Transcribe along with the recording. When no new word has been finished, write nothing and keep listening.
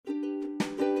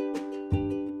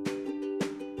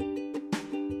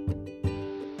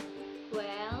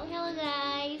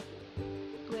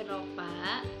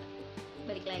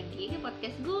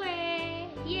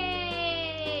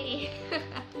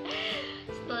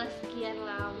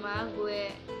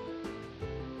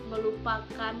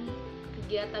melupakan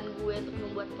kegiatan gue untuk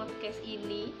membuat podcast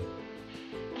ini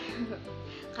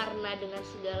karena dengan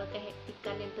segala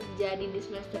kehektikan yang terjadi di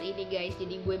semester ini guys,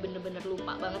 jadi gue bener-bener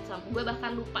lupa banget gue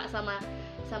bahkan lupa sama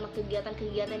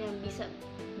kegiatan-kegiatan yang bisa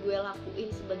gue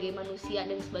lakuin sebagai manusia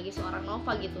dan sebagai seorang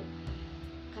Nova gitu,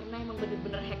 karena emang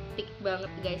bener-bener hektik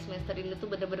banget guys. Semester ini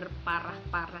tuh bener-bener parah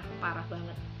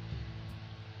banget.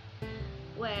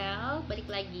 Well, balik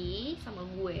lagi sama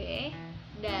gue,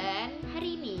 dan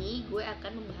hari ini gue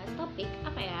akan membahas topik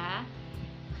apa ya?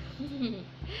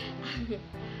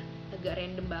 Agak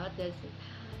random banget gak sih?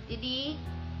 Jadi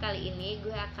kali ini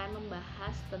gue akan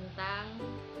membahas tentang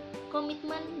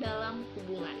komitmen dalam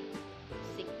hubungan.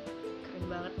 Asik, keren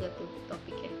banget gak tuh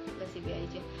topiknya? Kasih gue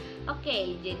aja.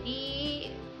 Oke, jadi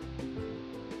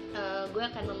gue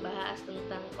akan membahas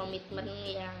tentang komitmen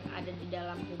yang ada di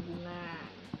dalam hubungan,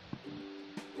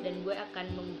 dan gue akan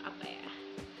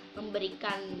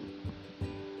memberikan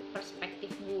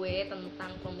perspektif gue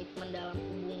tentang komitmen dalam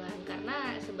hubungan,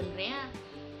 karena sebenarnya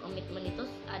komitmen itu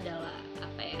adalah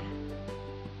kayak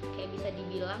bisa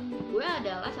dibilang gue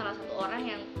adalah salah satu orang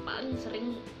yang paling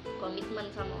sering komitmen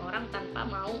sama orang tanpa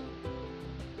mau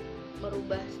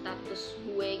merubah status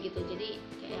gue gitu. Jadi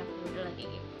kayak udah lagi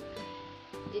gitu.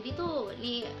 Jadi tuh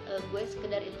nih gue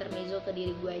sekedar intermezzo ke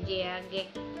diri gue aja ya,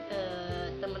 gek.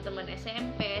 Teman-teman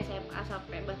SMP, SMA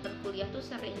sampai bahkan kuliah tuh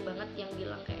sering banget yang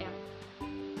bilang kayak,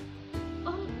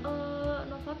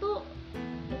 Nova tuh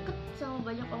deket sama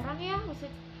banyak orang ya,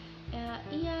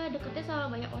 iya deketnya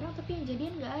sama banyak orang tapi yang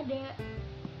jadian nggak ada.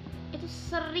 Itu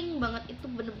sering banget, itu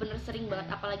bener-bener sering banget,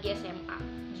 apalagi SMA.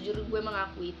 Jujur gue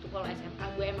mengakui itu, kalau SMA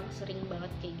gue emang sering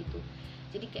banget kayak gitu.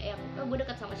 Jadi kayak gue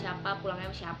deket sama siapa,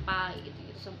 pulangnya sama siapa gitu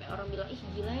sampai orang bilang, ih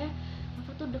gila ya,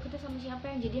 Nova tuh deketnya sama siapa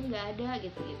yang jadian nggak ada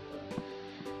gitu.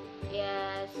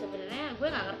 Ya sebenarnya gue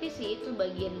nggak ngerti sih itu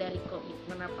bagian dari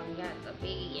komitmen apa enggak,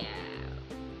 tapi ya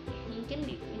mungkin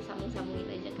disambung-sambungin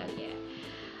aja kali ya.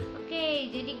 Oke,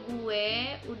 jadi gue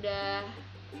udah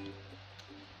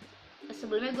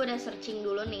sebelumnya gue udah searching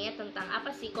dulu nih tentang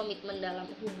apa sih komitmen dalam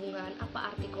hubungan,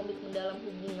 apa arti komitmen dalam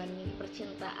hubungan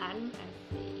percintaan.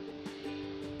 Asik.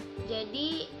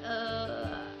 Jadi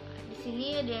di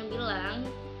sini ada yang bilang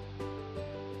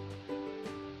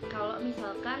kalau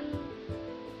misalkan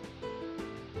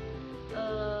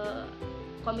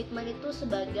komitmen itu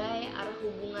sebagai arah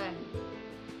hubungan.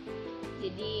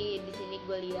 Jadi di sini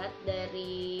gue lihat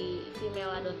dari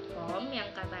female.com yang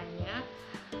katanya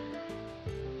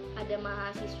ada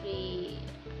mahasiswi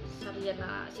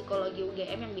sarjana psikologi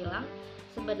UGM yang bilang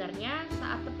sebenarnya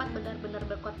saat tepat benar-benar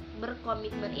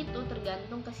berkomitmen itu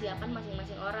tergantung kesiapan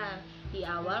masing-masing orang. Di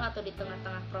awal atau di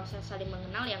tengah-tengah proses saling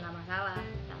mengenal ya nggak masalah.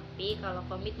 Tapi kalau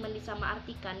komitmen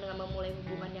disamaartikan dengan memulai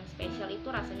hubungan yang spesial itu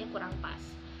rasanya kurang pas.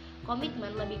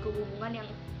 Komitmen lebih ke hubungan yang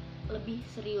lebih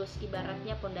serius,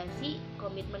 ibaratnya pondasi.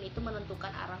 Komitmen itu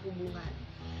menentukan arah hubungan.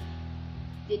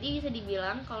 Jadi bisa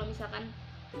dibilang kalau misalkan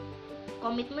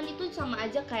komitmen itu sama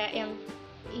aja kayak yang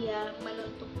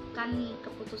menentukan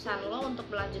keputusan lo untuk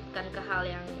melanjutkan ke hal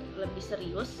yang lebih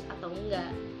serius atau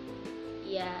enggak.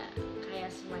 Ya kayak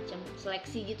semacam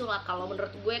seleksi gitu lah kalau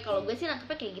menurut gue. Kalau gue sih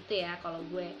nangkepnya kayak gitu ya kalau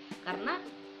gue, karena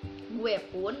gue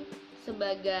pun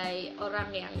sebagai orang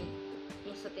yang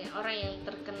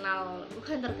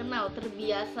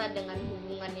terbiasa dengan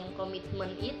hubungan yang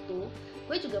komitmen itu,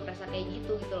 gue juga merasa kayak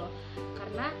gitu loh.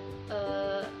 Karena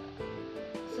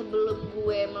sebelum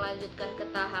gue melanjutkan ke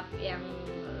tahap yang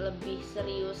lebih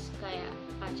serius kayak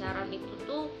pacaran itu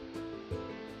tuh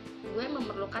gue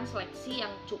memerlukan seleksi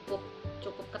yang cukup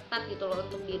ketat gitu loh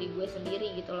untuk diri gue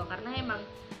sendiri gitu loh, karena emang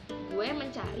gue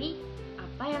mencari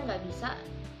apa yang nggak bisa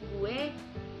gue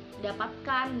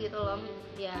dapatkan gitu loh.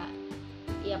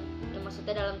 Ya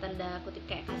maksudnya dalam tanda kutip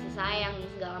kayak kasih sayang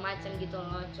segala macam gitu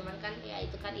loh. Cuman kan ya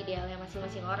itu kan idealnya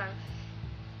masing-masing orang.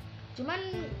 Cuman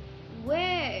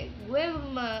gue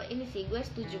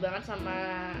setuju banget sama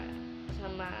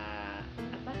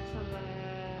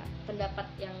pendapat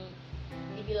yang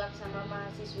dibilang sama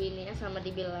mahasiswi ini ya, sama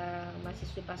dibilang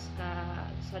mahasiswi pasca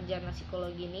sarjana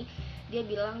psikologi ini. Dia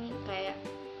bilang kayak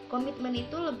komitmen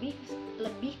itu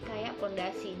lebih kayak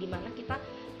pondasi di mana kita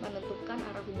menentukan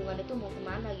arah hubungan itu mau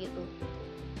kemana gitu.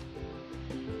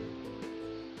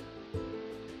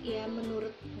 Ya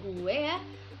menurut gue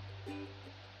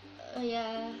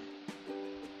ya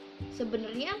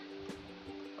sebenarnya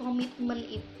komitmen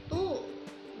itu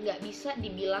nggak bisa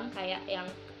dibilang kayak yang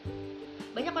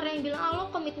banyak orang yang bilang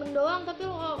lo komitmen doang tapi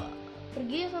lo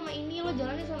pergi sama ini, lo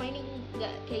jalannya sama ini.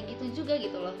 Nggak kayak gitu juga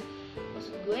gitu loh.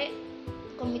 Maksud gue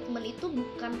komitmen itu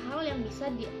bukan hal yang bisa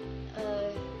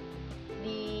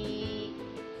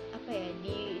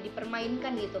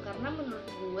dipermainkan gitu, karena menurut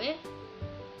gue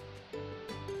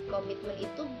komitmen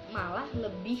itu malah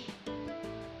lebih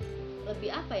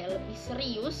apa ya, lebih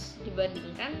serius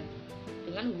dibandingkan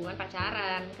dengan hubungan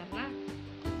pacaran, karena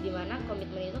dimana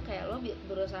komitmen itu kayak lo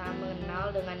berusaha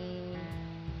mengenal dengan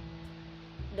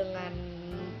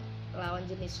lawan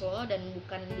jenis lo, dan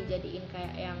bukan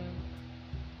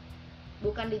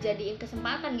dijadiin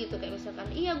kesempatan gitu, kayak misalkan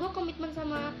iya gue komitmen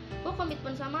sama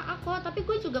A kok, tapi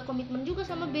gue juga komitmen juga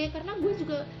sama B karena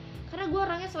gue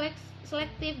orangnya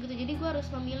selektif gitu, jadi gue harus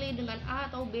memilih dengan A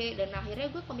atau B, dan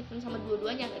akhirnya gue komitmen sama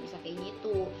dua-duanya. Nggak bisa kayak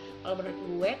gitu. Kalau menurut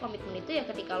gue komitmen itu ya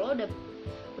ketika lo udah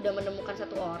menemukan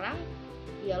satu orang,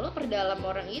 ya lo perdalam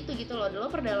orang itu gitu loh, lo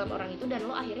perdalam orang itu dan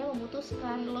lo akhirnya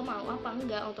memutuskan lo mau apa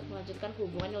enggak untuk melanjutkan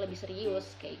hubungan yang lebih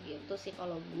serius, kayak gitu sih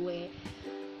kalau gue.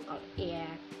 Ya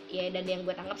dan yang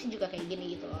gue tangkap sih juga kayak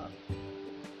gini gitu loh.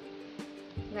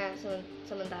 Nah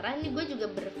sementara ini gue juga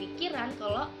berpikiran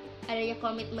kalau adanya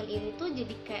komitmen ini tuh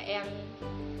jadi kayak yang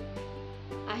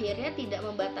akhirnya tidak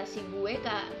membatasi gue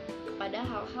kepada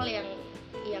hal-hal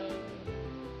yang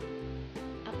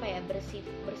apa ya,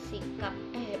 bersikap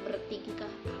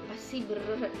bertingkah apa sih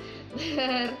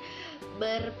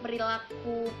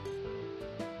berperilaku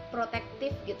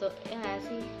protektif gitu ya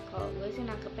sih. Kalau gue sih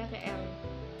nangkepnya kayak yang,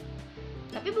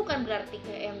 tapi bukan berarti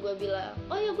kayak yang gue bilang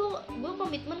oh ya gue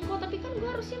komitmen kok, tapi kan gue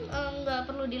harusnya nggak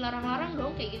perlu dilarang-larang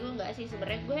dong, kayak gitu. Nggak sih,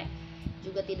 sebenarnya gue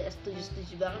juga tidak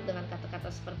setuju banget dengan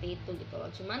kata-kata seperti itu gitu loh.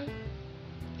 Cuman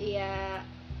ya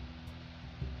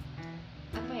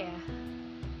apa ya,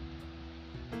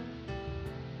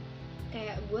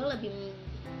 kayak gue lebih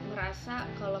merasa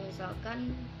kalau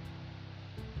misalkan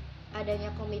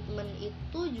adanya komitmen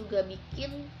itu juga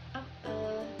bikin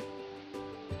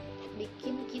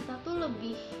kita tuh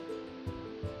lebih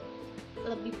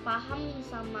paham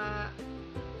sama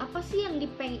apa sih yang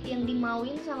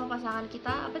dimauin sama pasangan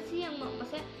kita, apa sih yang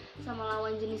maksudnya sama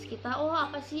lawan jenis kita,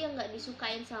 apa sih yang nggak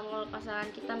disukain sama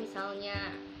pasangan kita.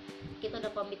 Misalnya kita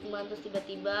udah komitmen terus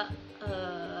tiba-tiba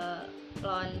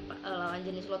lawan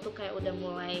jenis lo tuh kayak udah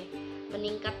mulai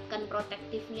meningkatkan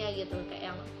protektifnya gitu,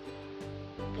 kayak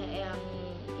yang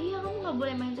iya kamu nggak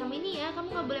boleh main sama ini ya,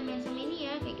 kamu nggak boleh main sama ini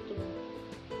ya, kayak gitu.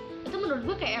 Itu menurut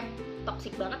gue kayak yang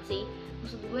toksik banget sih.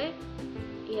 Maksud gue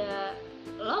ya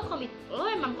lo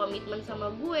emang komitmen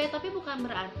sama gue, tapi bukan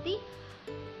berarti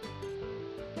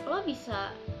lo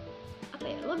bisa apa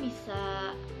ya, lo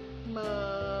bisa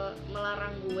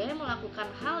melarang gue melakukan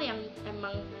hal yang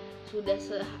emang sudah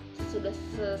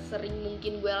sesering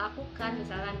mungkin gue lakukan.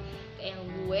 Misalkan kayak yang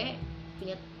gue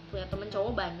punya temen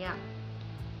cowok banyak,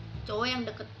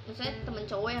 misalnya temen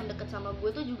cowok yang deket sama gue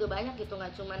tuh juga banyak gitu,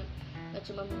 nggak cuma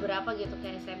beberapa gitu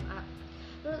kayak SMA.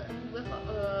 Terus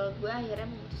gue akhirnya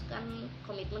memutuskan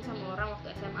komitmen sama orang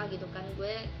waktu SMA gitu kan.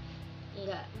 Gue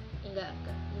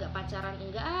nggak pacaran,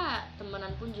 enggak temenan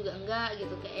pun juga enggak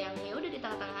gitu, kayak yang ya udah di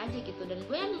tengah-tengah aja gitu. Dan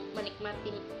gue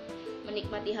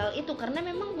menikmati hal itu karena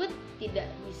memang gue tidak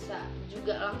bisa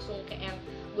juga langsung kayak yang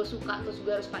gue suka terus gue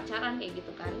harus pacaran kayak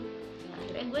gitu kan. Nah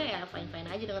akhirnya gue ya fine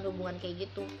aja dengan hubungan kayak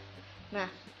gitu. Nah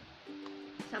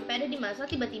sampai ada di masa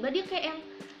tiba-tiba dia kayak yang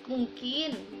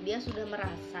mungkin dia sudah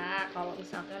merasa kalau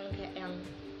misalkan kayak yang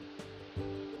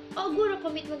gue udah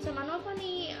komitmen sama Nova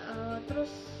nih, terus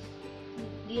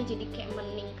dia jadi kayak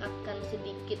meningkatkan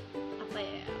sedikit apa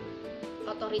ya,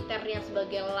 otoriternya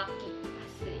sebagai laki,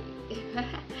 asik.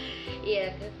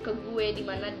 Iya ke gue,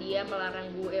 dimana dia melarang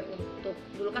gue untuk,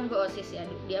 dulu kan gue OSIS ya,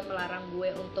 dia melarang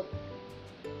gue untuk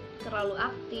terlalu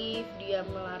aktif, dia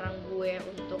melarang gue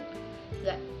untuk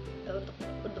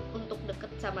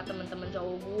deket sama teman-teman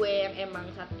cowok gue yang emang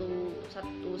satu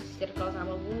circle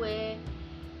sama gue.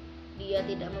 Dia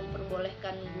tidak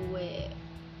memperbolehkan gue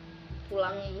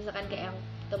pulang, misalkan kayak yang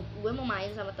gue mau main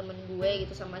sama temen gue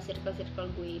gitu, sama circle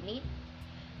gue ini,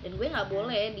 dan gue nggak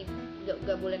boleh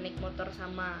naik motor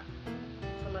sama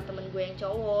temen gue yang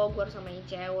cowok, gue harus sama yang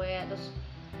cewek. Terus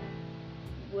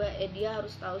dia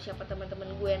harus tahu siapa teman-teman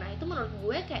gue. Nah itu menurut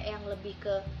gue kayak yang lebih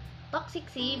ke toxic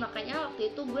sih. Makanya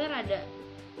waktu itu gue rada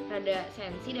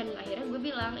sensi, dan akhirnya gue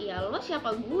bilang ya lo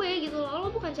siapa gue gitu, lo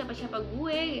bukan siapa-siapa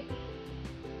gue.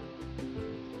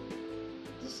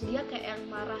 Terus dia kayak yang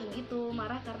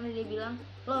marah karena dia bilang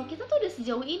lo kita tuh udah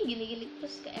sejauh ini gini.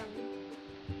 Terus kayak yang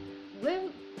gue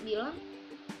bilang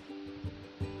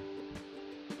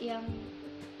yang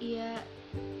ya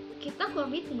kita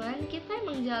komitmen, kita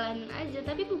emang jalanin aja,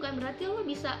 tapi bukan berarti lo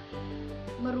bisa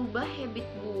merubah habit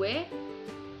gue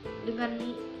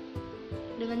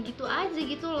dengan gitu aja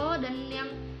gitu loh. Dan yang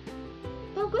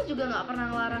gue juga nggak pernah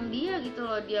ngelarang dia gitu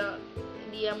loh,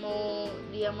 dia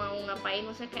mau ngapain,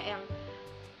 maksudnya kayak yang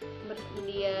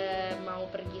dia mau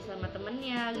pergi sama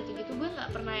temennya gitu gue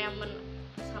nggak pernah yang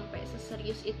sampai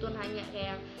seserius itu nanya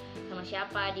kayak sama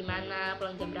siapa, di mana,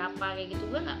 pulang jam berapa, kayak gitu.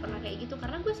 Gue nggak pernah kayak gitu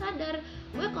karena gue sadar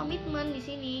gue komitmen di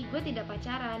sini, gue tidak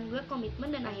pacaran, gue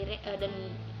komitmen. Dan akhirnya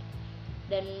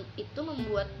dan itu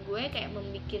membuat gue kayak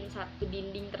membuat satu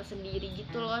dinding tersendiri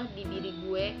gitu loh di diri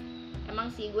gue.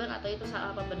 Emang sih gue nggak tahu itu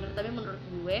salah apa bener, tapi menurut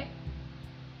gue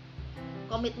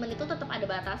komitmen itu tetap ada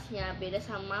batasnya, beda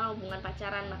sama hubungan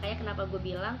pacaran. Makanya kenapa gue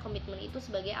bilang komitmen itu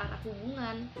sebagai arah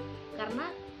hubungan, karena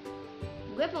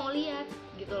gue mau lihat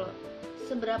gitu loh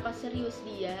seberapa serius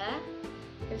dia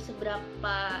dan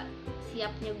seberapa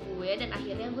siapnya gue, dan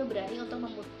akhirnya gue berani untuk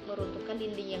meruntuhkan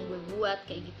dinding yang gue buat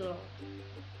kayak gitu loh.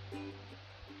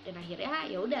 Dan akhirnya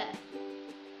ya udah,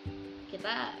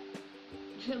 kita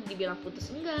dibilang putus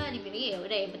enggak, dibilang ya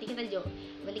udah, yang penting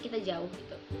kita jauh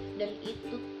gitu. Dan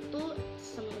itu tuh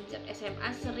semenjak SMA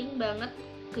sering banget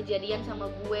kejadian sama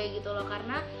gue gitu loh,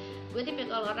 karena gue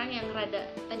tipikal orang yang rada,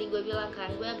 tadi gue bilang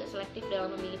kan, gue agak selektif dalam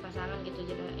memilih pasangan gitu.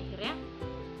 Jadi akhirnya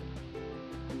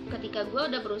ketika gue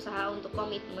udah berusaha untuk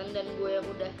komitmen dan gue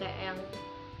udah kayak yang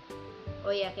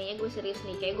oh ya kayaknya gue serius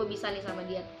nih, kayak gue bisa nih sama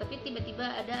dia, tapi tiba-tiba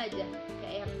ada aja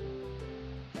kayak yang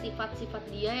sifat-sifat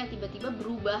dia yang tiba-tiba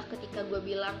berubah ketika gue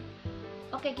bilang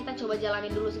oke, kita coba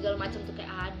jalanin dulu segala macam tuh,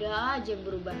 kayak ada aja yang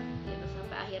berubah gitu.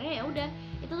 Sampai akhirnya ya udah,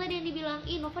 itu tadi yang dibilang,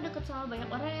 ih Nova deket sama banyak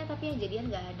orang ya, tapi yang jadian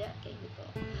nggak ada kayak gitu.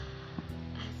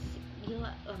 Asik,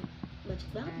 gila, bacot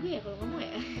banget gue ya kalau ngomong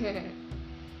ya.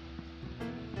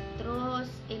 Terus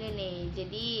ini nih,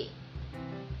 jadi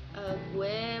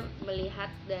gue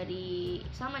melihat dari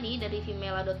sama nih dari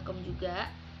femela.com juga,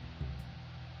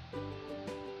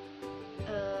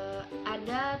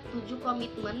 ada 7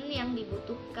 komitmen yang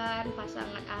dibutuhkan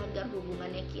pasangan agar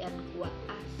hubungannya kian kuat.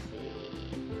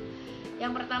 Asik.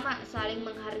 Yang pertama, saling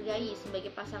menghargai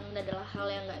sebagai pasangan adalah hal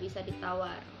yang gak bisa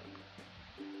ditawar.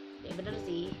 Ya bener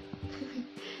sih.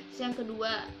 Terus yang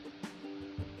kedua,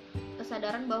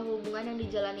 kesadaran bahwa hubungan yang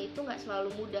dijalani itu gak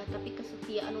selalu mudah, tapi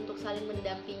kesetiaan untuk saling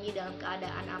mendampingi dalam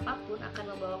keadaan apapun akan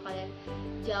membawa kalian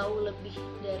jauh lebih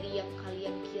dari yang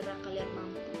kalian kira kalian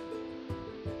mampu.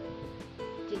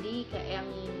 Jadi kayak yang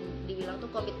dibilang tuh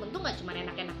komitmen tuh gak cuma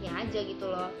enak-enaknya aja gitu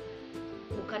loh.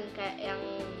 Bukan kayak yang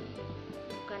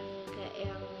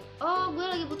oh gue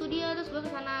lagi butuh dia terus gue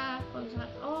kesana. Kalau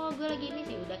misalkan oh gue lagi ini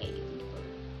sih udah kayak gitu.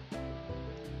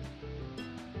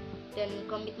 Dan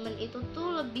komitmen itu tuh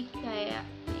lebih kayak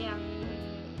yang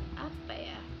apa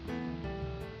ya,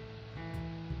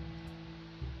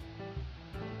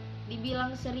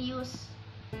 dibilang serius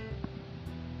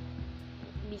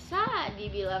bisa,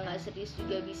 dibilang gak serius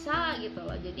juga bisa gitu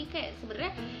loh. Jadi kayak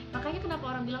sebenarnya makanya kenapa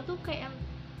orang bilang tuh kayak yang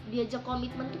diajak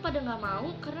komitmen tuh pada nggak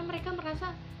mau, karena mereka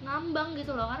merasa ngambang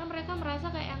gitu loh, karena mereka merasa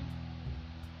kayak yang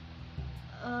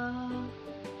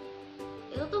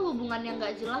itu tuh hubungan yang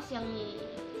nggak jelas, yang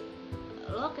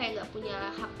lo kayak nggak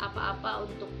punya hak apa-apa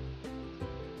untuk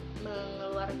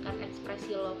mengeluarkan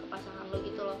ekspresi lo ke pasangan lo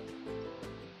gitu loh.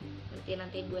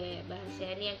 Nanti gue bahas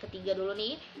ya. Ini yang ketiga dulu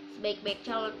nih,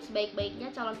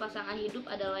 sebaik-baiknya calon pasangan hidup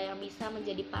adalah yang bisa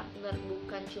menjadi partner,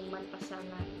 bukan cuman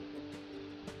pasangan.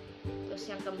 Terus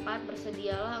yang keempat,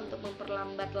 bersedialah untuk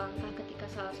memperlambat langkah ketika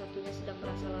salah satunya sedang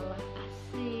merasa lelah.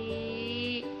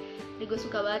 Asik. Ini gue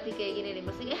suka banget nih kayak gini nih,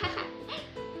 maksudnya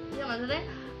ya maksudnya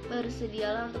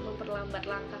bersedialah untuk memperlambat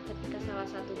langkah ketika salah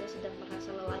satunya sedang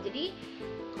merasa lelah. Jadi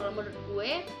kalau menurut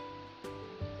gue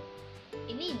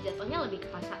ini jatuhnya lebih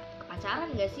ke pacaran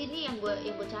gak sih, ini yang gue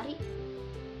cari.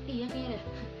 Iya kayaknya dah.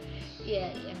 Iya,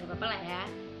 ya nggak apa-apa lah ya.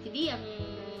 Jadi yang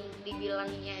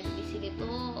dibilangnya di sini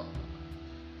tuh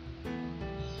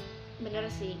bener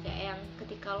sih, kayak yang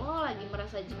ketika lo lagi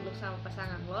merasa jenuh sama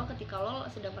pasangan lo, ketika lo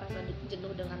sedang merasa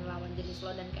jenuh dengan lawan jenis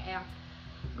lo, dan kayak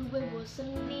gue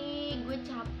bosen nih, gue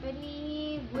capek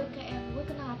nih, gue kayak gue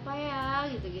kenapa ya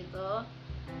gitu-gitu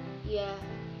ya,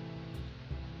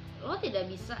 lo tidak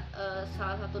bisa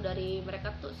salah satu dari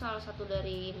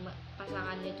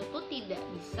pasangannya itu tuh tidak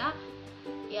bisa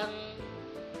yang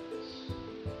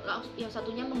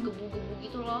satunya menggebu-gebu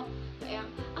gitu loh, kayak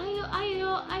ayo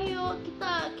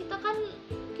kita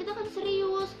kan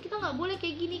serius, kita nggak boleh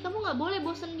kayak gini, kamu nggak boleh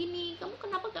bosen gini, kamu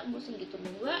kenapa nggak bosen gitu.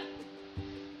 Dan gue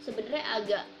sebenarnya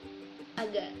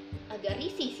agak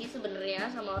risih sih sebenarnya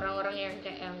sama orang-orang yang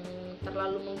kayak yang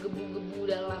terlalu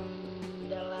menggebu-gebu dalam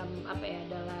apa ya,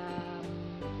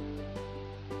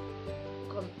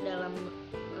 dalam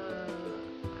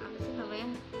apa sih namanya,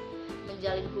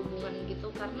 menjalin hubungan gitu.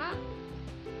 Karena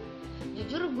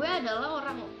jujur gue adalah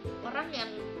orang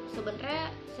yang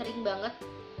sebenarnya sering banget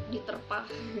diterpa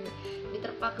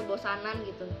kebosanan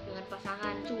gitu dengan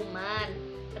pasangan. Cuman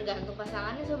tergantung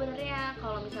pasangannya sebenarnya.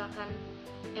 Kalau misalkan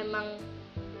emang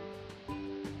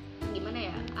gimana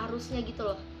ya, arusnya gitu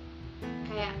loh,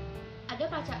 Kayak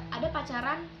ada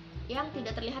pacaran yang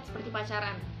tidak terlihat seperti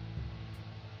pacaran,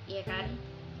 iya kan?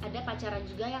 Ada pacaran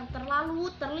juga yang terlalu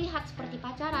terlihat seperti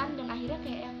pacaran dan akhirnya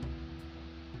kayak yang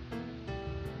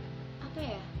apa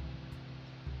ya,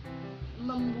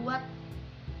 membuat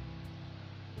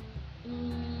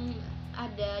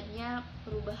adanya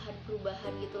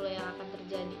perubahan gitu loh yang akan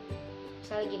terjadi.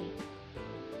 Misalnya gini,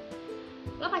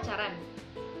 lo pacaran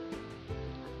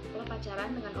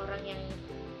dengan orang yang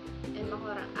emang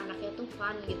anaknya tuh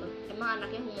fun gitu, emang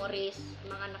anaknya humoris,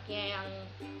 emang anaknya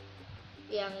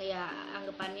yang ya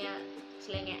anggapannya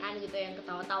selengean gitu, yang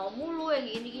ketawa-tawa mulu, yang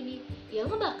gini-gini, ya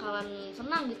lo bakalan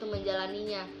senang gitu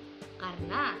menjalaninya.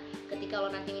 Karena ketika lo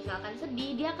nanti misalkan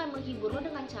sedih, dia akan menghibur lo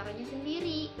dengan caranya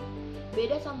sendiri.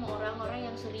 Beda sama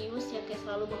orang-orang yang serius, yang kayak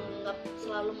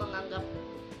selalu menganggap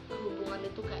hubungan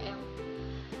itu kayak yang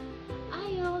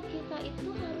ayo kita itu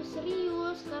harus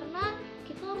serius karena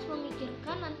kita harus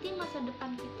memikirkan nanti masa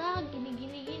depan kita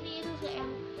gini. Itu kayak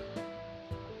yang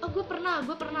gue pernah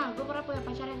punya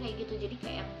pacar yang kayak gitu. Jadi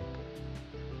kayak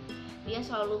dia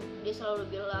selalu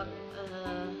bilang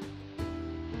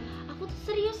aku tuh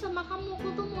serius sama kamu,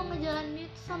 aku tuh mau ngejalanin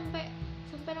itu sampai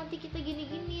nanti kita gini.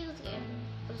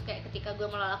 Terus kayak ketika gue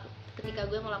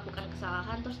melakukan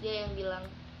kesalahan, terus dia yang bilang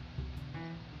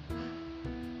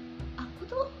aku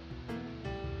tuh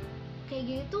kayak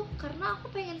gini tuh karena aku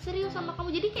pengen serius sama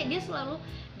kamu. Jadi kayak dia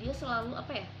selalu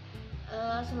apa ya,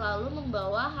 selalu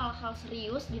membawa hal-hal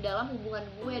serius di dalam hubungan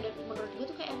gue. Dan menurut gue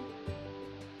tuh kayak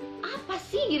apa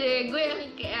sih gitu ya, gue yang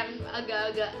kayak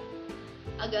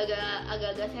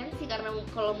agak-agak sensi karena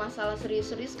kalau masalah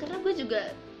serius karena gue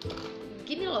juga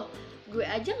gini loh, gue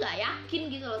aja nggak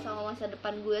yakin gitu loh sama masa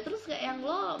depan gue. Terus kayak yang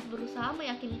lo berusaha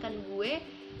meyakinkan gue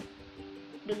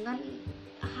dengan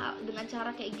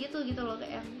cara kayak gitu loh,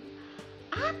 kayak yang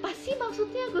apa sih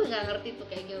maksudnya, gue nggak ngerti tuh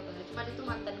kayak gitu. Cuman itu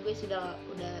mantan gue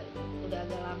udah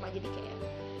agak lama, jadi kayak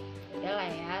udah lah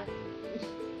ya.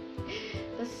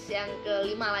 Terus yang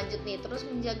kelima lanjut nih, terus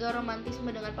menjaga romantisme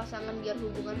dengan pasangan biar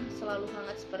hubungan selalu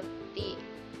hangat seperti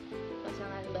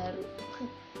pasangan baru.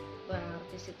 Gue nggak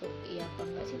ngerti sih tuh iya apa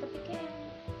enggak sih, tapi kayak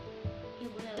ya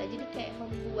boleh lah. Jadi kayak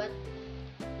membuat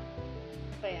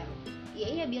apa ya,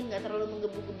 iya biar nggak terlalu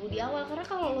menggebu-gebu di awal. Karena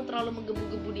kalau lo terlalu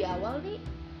menggebu-gebu di awal nih,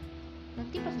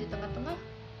 nanti pas di tengah-tengah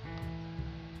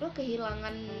lo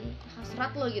kehilangan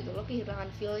hasrat lo gitu, lo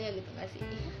kehilangan feel-nya gitu nggak sih?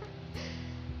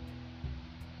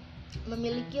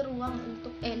 Memiliki ruang untuk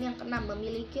ini yang keenam,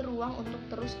 memiliki ruang untuk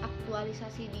terus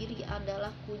aktualisasi diri adalah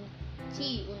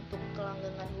kunci untuk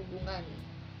kelanggengan hubungan.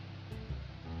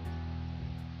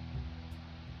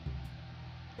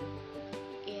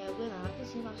 Ya gue nggak ngerti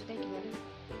sih maksudnya gimana,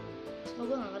 semua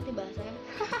gue nggak ngerti bahasanya.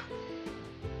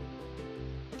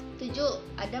 7.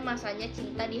 Ada masanya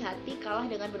cinta di hati kalah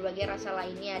dengan berbagai rasa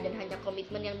lainnya, dan hanya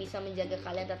komitmen yang bisa menjaga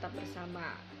kalian tetap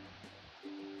bersama.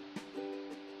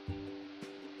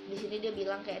 Di sini dia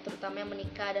bilang kayak terutama yang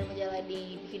menikah dan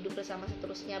menjalani hidup bersama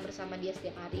seterusnya bersama dia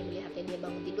setiap hari, melihatnya dia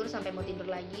bangun tidur sampai mau tidur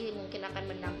lagi mungkin akan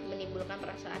menimbulkan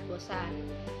perasaan bosan.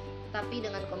 Tapi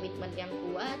dengan komitmen yang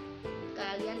kuat,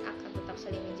 kalian akan tetap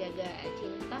saling menjaga.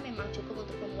 Cinta memang cukup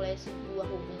untuk memulai sebuah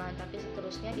hubungan, tapi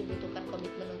seterusnya dibutuhkan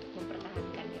komitmen untuk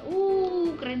mempertahankannya.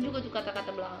 Keren juga tuh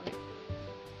kata-kata belakangnya.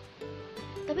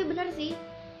 Tapi benar sih,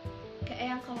 kayak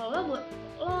yang kalau lo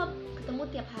ketemu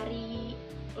tiap hari,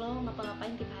 lo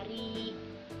ngapa-ngapain tiap hari,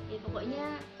 ya pokoknya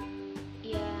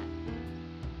ya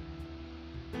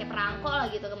kayak perangko lah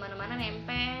gitu, kemana-mana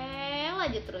nempel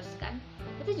aja terus kan,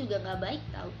 itu juga nggak baik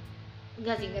tau.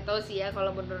 Nggak tahu sih ya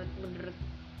kalau menurut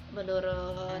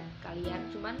kalian.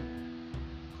 Cuman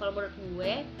kalau menurut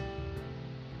gue,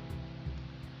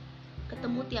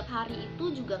 ketemu tiap hari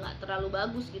itu juga nggak terlalu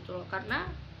bagus gitu loh. Karena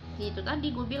itu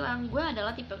tadi gue bilang, gue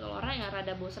adalah tipe orang yang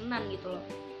rada bosenan gitu loh,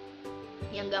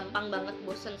 yang gampang banget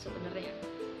bosen sebenarnya.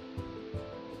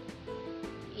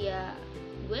 Ya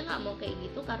gue nggak mau kayak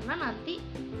gitu, karena nanti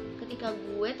ketika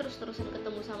gue terus-terusan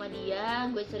ketemu sama dia,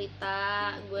 gue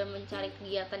cerita, gue mencari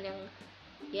kegiatan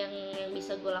yang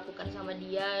bisa gue lakukan sama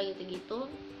dia gitu-gitu,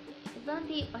 itu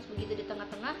nanti pas begitu di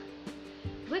tengah-tengah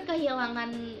gue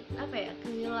kehilangan apa ya,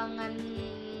 kehilangan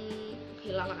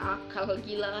akal.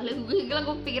 Gila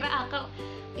gue pikir akal,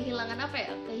 kehilangan apa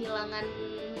ya, kehilangan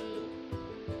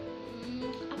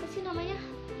apa sih namanya,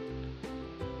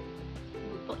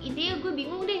 intinya gue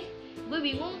bingung,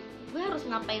 gue harus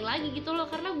ngapain lagi gitu loh.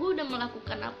 Karena gue udah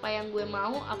melakukan apa yang gue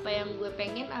mau, apa yang gue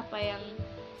pengen, apa yang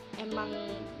emang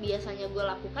biasanya gue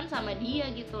lakukan sama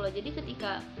dia gitu loh. Jadi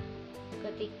ketika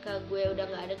gue udah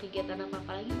nggak ada kegiatan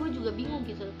apa-apa lagi, gue juga bingung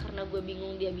gitu. Karena gue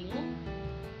bingung, dia bingung,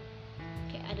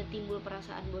 kayak ada timbul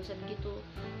perasaan bosan gitu.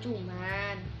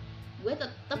 Cuman gue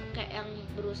tetep kayak yang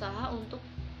berusaha untuk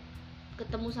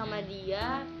ketemu sama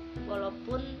dia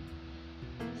walaupun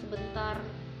sebentar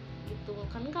gitu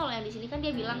kan. Kalau yang di sini kan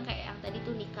dia bilang kayak yang tadi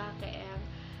tuh nikah, kayak yang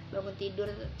bangun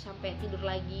tidur sampai tidur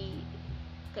lagi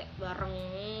kayak bareng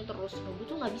terus. Gue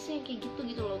tuh nggak bisa yang kayak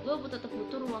gitu loh. Gue tetap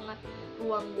butuh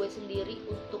ruang gue sendiri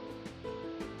untuk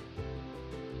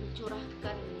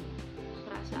mencurahkan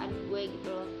perasaan gue gitu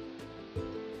loh.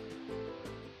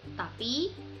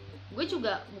 Tapi gue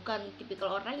juga bukan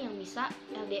tipikal orang yang bisa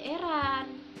LDR-an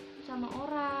sama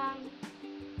orang.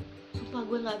 Sumpah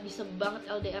gue nggak bisa banget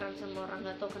LDR-an sama orang,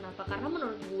 nggak tau kenapa. Karena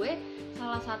menurut gue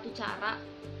salah satu cara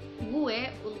gue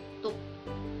untuk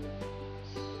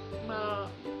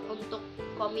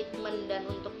komitmen dan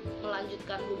untuk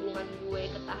melanjutkan hubungan gue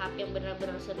ke tahap yang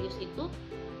benar-benar serius itu,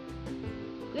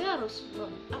 gue harus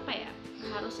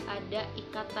harus ada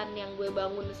ikatan yang gue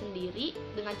bangun sendiri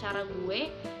dengan cara gue,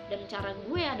 dan cara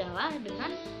gue adalah dengan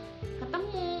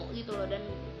ketemu gitu loh, dan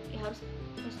ya harus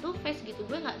face to face gitu.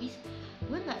 Gue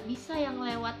nggak bisa yang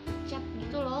lewat chat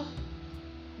gitu loh.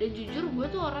 Dan jujur gue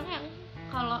tuh orang yang,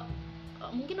 kalau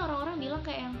mungkin orang-orang bilang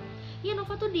kayak yang, iya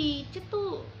Nova tuh di chat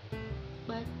tuh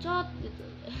bacot gitu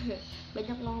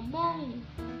banyak ngomong,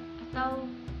 atau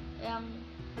yang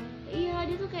iya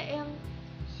dia tuh kayak yang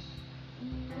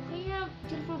kayaknya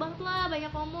cheerful banget lah,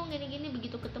 banyak ngomong gini-gini.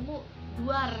 Begitu ketemu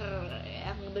luar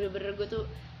yang bener-bener gue tuh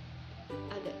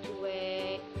agak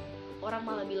cuek, orang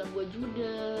malah bilang gue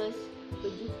judes,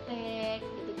 gue jutek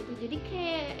gitu-gitu. Jadi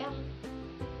kayak yang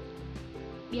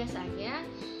biasanya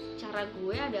cara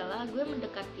gue adalah gue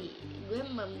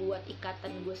membuat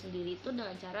ikatan gue sendiri itu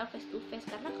dengan cara face to face.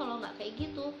 Karena kalau nggak kayak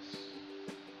gitu,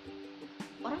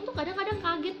 orang tuh kadang-kadang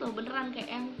kaget loh beneran, kayak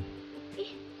yang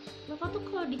ih Nova tuh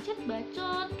kalau di chat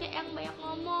bacot, kayak yang banyak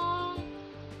ngomong,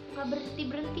 nggak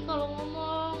berhenti kalau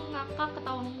ngomong, ngakak,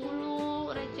 ketawa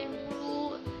mulu, receh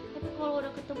mulu. Tapi kalau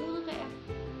udah ketemu tuh kayak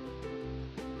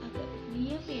agak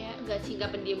pendiam ya,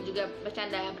 nggak pendiam juga,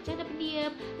 bercanda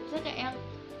pendiam. Misalnya kayak yang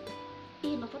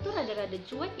ih Nova tuh rada-rada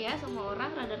cuek ya sama orang,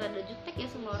 rada-rada jutek ya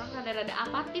sama orang, rada-rada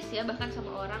apatis ya bahkan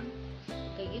sama orang,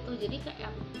 kayak gitu. Jadi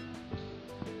kayak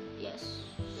ya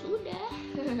sudah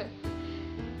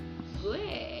gue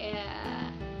ya,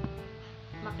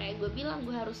 makanya gue bilang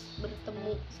gue harus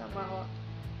bertemu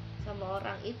sama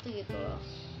orang itu gitu loh.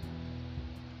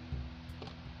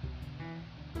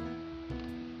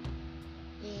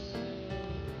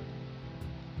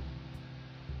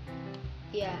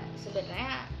 Ya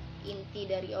sebenarnya inti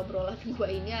dari obrolan gue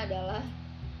ini adalah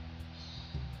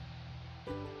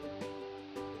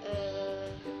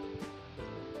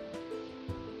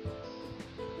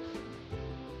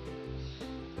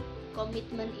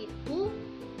komitmen itu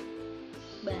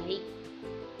baik,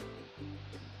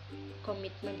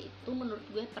 komitmen itu menurut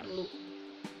gue perlu,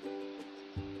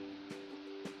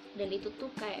 dan itu tuh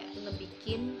kayak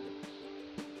ngebikin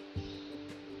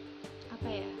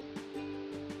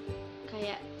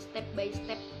kayak step by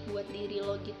step buat diri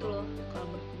lo gitu loh. Kalau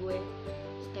menurut gue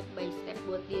step by step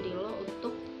buat diri lo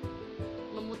untuk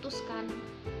memutuskan.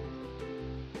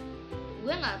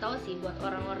 Gue nggak tahu sih buat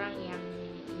orang-orang yang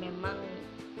memang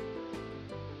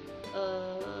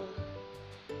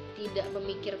tidak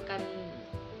memikirkan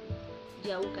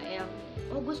jauh, kayak yang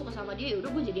oh gue suka sama dia ya udah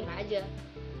gue jadian aja.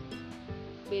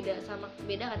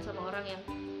 Beda kan sama orang yang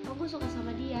oh gue suka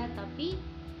sama dia tapi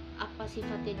apa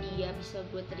sifatnya dia bisa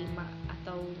gue terima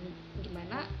atau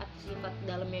gimana, atau sifat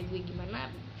dalamnya gue gimana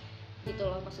gitu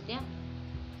loh. Maksudnya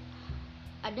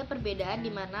ada perbedaan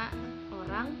dimana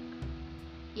orang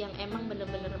yang emang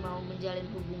bener-bener mau menjalin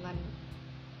hubungan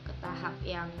ke tahap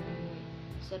yang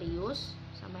serius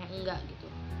sama yang enggak gitu.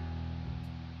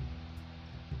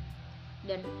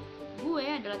 Dan gue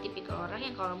adalah tipikal orang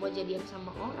yang kalau mau jadian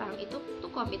sama orang itu tuh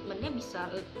komitmennya bisa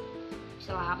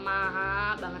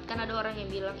lama banget. Kan ada orang yang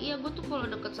bilang iya gue tuh kalau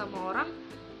deket sama orang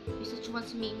bisa cuma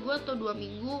seminggu atau 2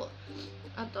 minggu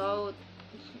atau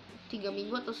 3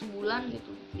 minggu atau sebulan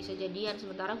gitu bisa jadian.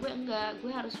 Sementara gue enggak, gue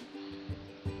harus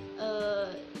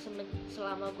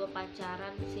selama gue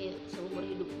pacaran seumur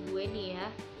hidup gue nih ya,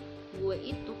 gue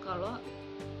itu kalau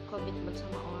komitmen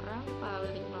sama orang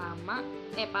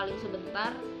paling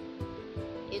sebentar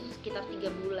itu sekitar 3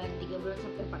 bulan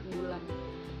sampai 4 bulan.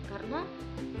 Karena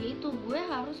yaitu gue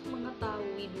harus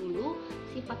mengetahui dulu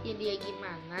sifatnya dia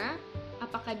gimana,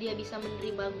 apakah dia bisa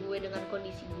menerima gue dengan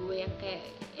kondisi gue yang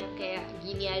kayak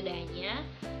gini adanya,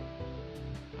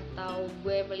 atau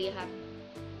gue melihat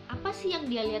apa sih yang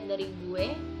dia lihat dari gue.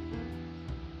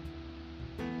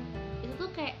 Itu tuh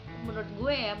kayak menurut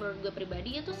gue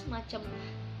pribadi itu semacam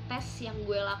tes yang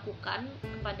gue lakukan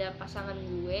kepada pasangan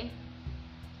gue,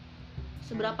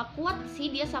 seberapa kuat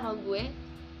sih dia sama gue,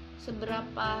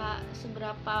 seberapa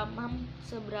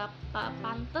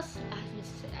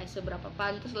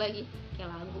pantas lagi kayak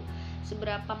lagu,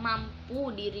 seberapa mampu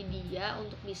diri dia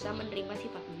untuk bisa menerima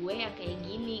sifat gue yang kayak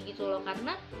gini gitu loh.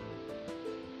 Karena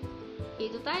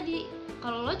itu tadi,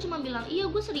 kalau lo cuma bilang iya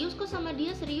gue serius kok sama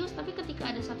dia, serius, tapi ketika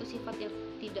ada satu sifat yang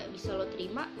tidak bisa lo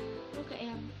terima, lo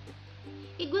kayak yang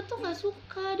gue tuh nggak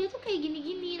suka dia tuh kayak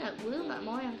gini-gini. Nah gue nggak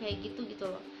mau yang kayak gitu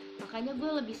loh. Makanya gue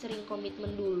lebih sering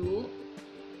komitmen dulu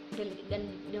dan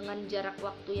dengan jarak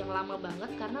waktu yang lama banget,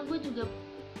 karena gue juga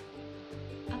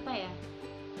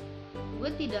gue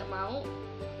tidak mau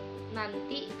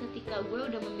nanti ketika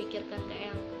gue udah memikirkan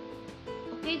kayak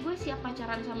oke, gue siap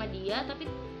pacaran sama dia, tapi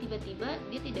tiba-tiba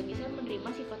dia tidak bisa menerima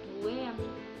sifat gue yang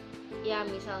ya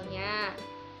misalnya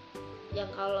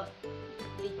yang kalau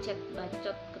di chat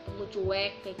bacot ketemu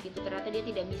cuek kayak gitu, ternyata dia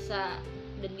tidak bisa,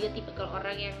 dan dia tipikal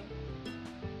orang yang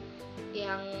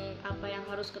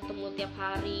harus ketemu tiap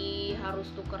hari, harus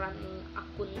tukeran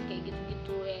akun kayak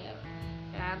gitu-gitu ya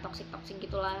toksik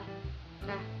gitulah.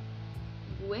 Nah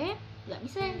gue nggak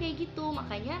bisa yang kayak gitu.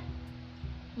 Makanya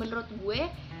menurut gue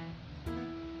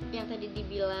yang tadi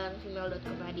dibilang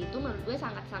female.com tadi itu menurut gue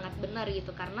sangat-sangat benar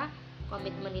gitu, karena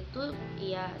komitmen itu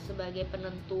ya sebagai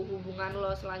penentu hubungan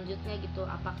lo selanjutnya gitu,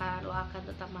 apakah lo akan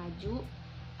tetap maju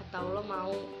atau lo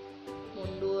mau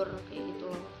mundur kayak gitu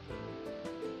loh.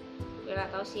 Gue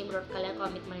gak tahu sih menurut kalian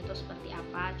komitmen itu seperti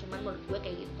apa, cuman menurut gue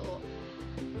kayak gitu.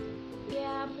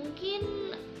 Ya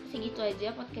mungkin segitu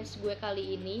aja podcast gue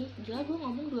kali ini. Gila gue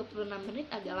ngomong 26 menit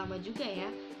agak lama juga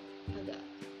ya,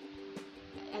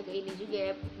 agak ini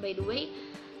juga ya. By the way,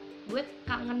 gue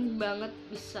kangen banget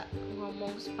bisa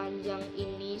ngomong sepanjang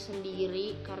ini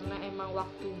sendiri, karena emang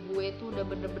waktu gue tuh udah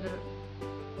bener-bener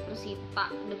tersita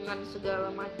dengan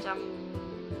segala macam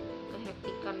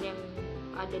kehektikan yang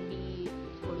ada di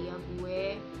kuliah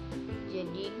gue.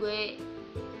 Jadi gue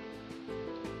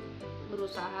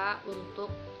berusaha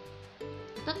untuk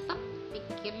tetap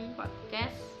bikin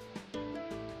podcast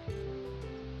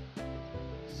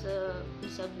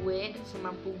sebisa gue dan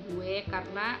semampu gue,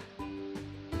 karena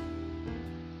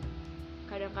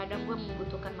kadang-kadang gue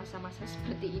membutuhkan masa-masa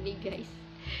seperti ini guys,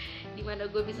 dimana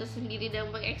gue bisa sendiri dan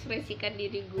mengekspresikan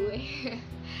diri gue.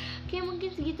 Oke,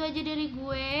 mungkin segitu aja dari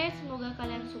gue, semoga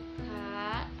kalian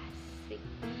suka. Asik.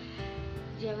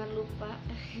 Jangan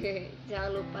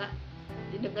lupa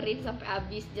didengerin sampai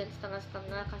habis, jangan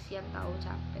setengah-setengah, kasihan tahu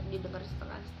capek didengerin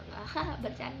setengah-setengah.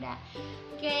 Bercanda.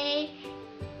 Oke,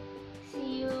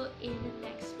 see you in the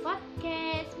next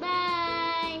podcast,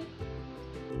 bye.